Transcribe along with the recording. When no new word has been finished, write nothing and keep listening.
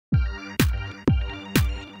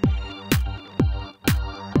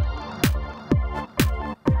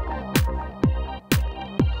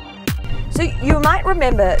So you might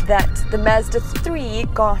remember that the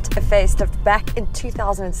Mazda3 got a facelift back in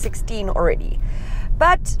 2016 already.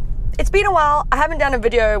 But it's been a while, I haven't done a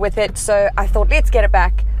video with it, so I thought let's get it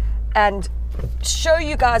back and show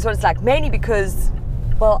you guys what it's like, mainly because,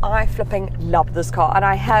 well, I flipping love this car, and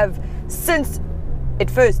I have since it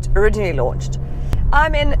first originally launched.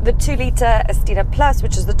 I'm in the 2-litre Estina Plus,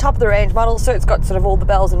 which is the top of the range model, so it's got sort of all the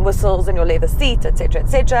bells and whistles and your leather seat, etc,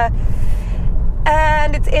 etc.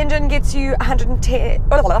 And its engine gets you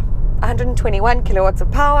 121 kilowatts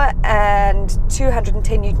of power and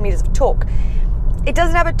 210 newton meters of torque. It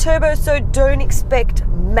doesn't have a turbo, so don't expect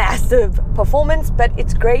massive performance, but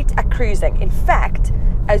it's great at cruising. In fact,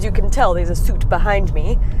 as you can tell, there's a suit behind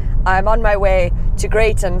me. I'm on my way to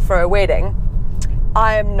Greyton for a wedding.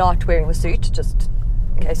 I am not wearing the suit, just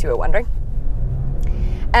in case you were wondering.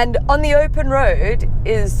 And on the open road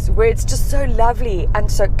is where it's just so lovely and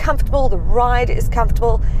so comfortable. The ride is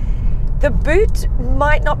comfortable. The boot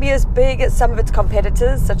might not be as big as some of its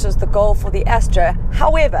competitors, such as the Golf or the Astra.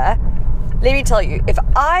 However, let me tell you, if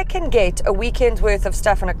I can get a weekend's worth of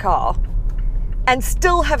stuff in a car and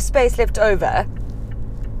still have space left over,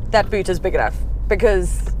 that boot is big enough,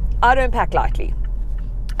 because I don't pack lightly.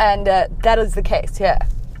 And that is the case here.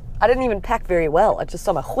 I didn't even pack very well. I just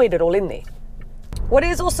somehow hoid it all in there. What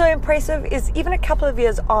is also impressive is even a couple of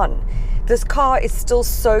years on, this car is still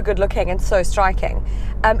so good looking and so striking.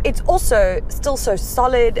 It's also still so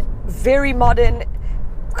solid, very modern.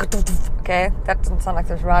 Okay, that doesn't sound like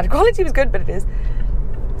the ride quality was good, but it is.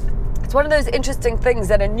 It's one of those interesting things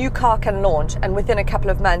that a new car can launch and within a couple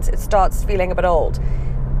of months it starts feeling a bit old.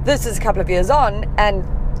 This is a couple of years on and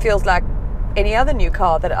feels like any other new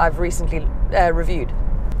car that I've recently reviewed.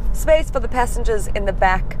 Space for the passengers in the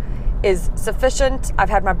back is sufficient. I've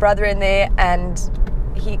had my brother in there, and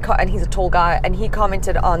he's a tall guy, and he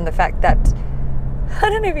commented on the fact that, I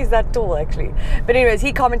don't know if he's that tall actually, but anyways,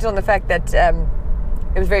 he commented on the fact that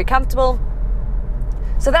it was very comfortable.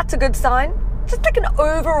 So that's a good sign. Just like an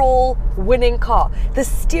overall winning car. The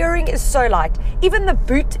steering is so light. Even the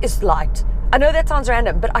boot is light. I know that sounds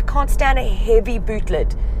random, but I can't stand a heavy boot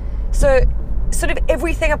lid. So sort of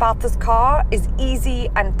everything about this car is easy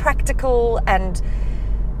and practical and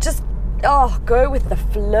just, go with the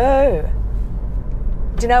flow.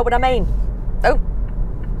 Do you know what I mean? Oh, a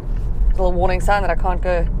little warning sign that I can't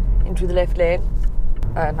go into the left lane.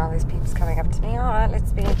 Oh, now there's people coming up to me. All right, I'm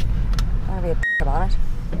gonna be a about it.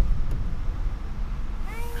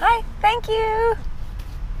 Hi, thank you.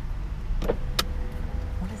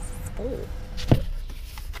 What is this for?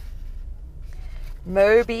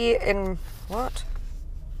 Moby in what?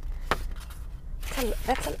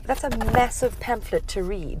 That's a massive pamphlet to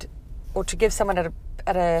read, or to give someone at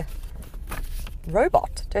a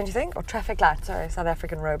robot, don't you think? Or traffic light, sorry, South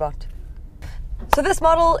African robot. So this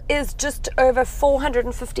model is just over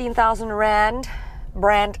 415,000 Rand,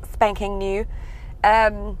 brand spanking new.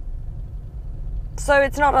 So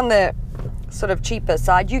it's not on the sort of cheaper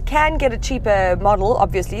side. You can get a cheaper model,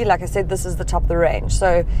 obviously. Like I said, this is the top of the range.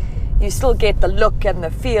 So you still get the look and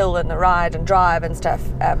the feel and the ride and drive and stuff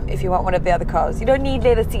if you want one of the other cars. You don't need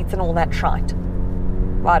leather seats and all that shite.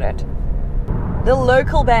 I don't. The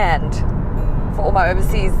local band for all my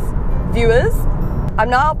overseas viewers. I'm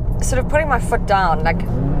now sort of putting my foot down, like,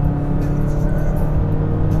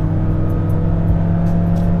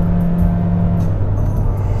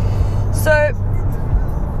 so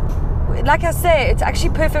like I say, it's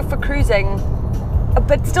actually perfect for cruising,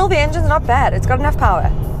 but still the engine's not bad. It's got enough power.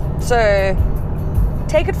 So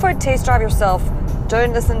take it for a test drive yourself.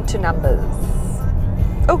 Don't listen to numbers.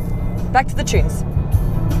 Oh, back to the tunes.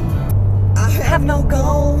 I have no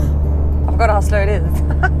goal. I forgot how slow it is.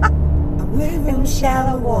 I'm living in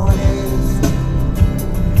shallow waters.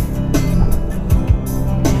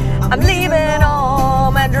 I'm leaving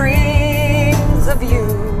all my dreams of you.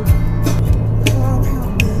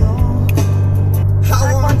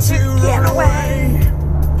 I want to Get run away.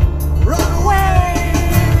 Run away.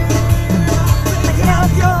 Look out,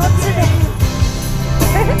 you're today.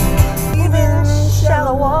 Leaving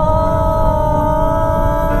shallow water.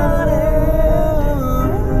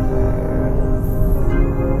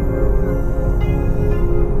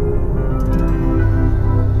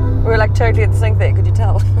 We were like totally at the same thing.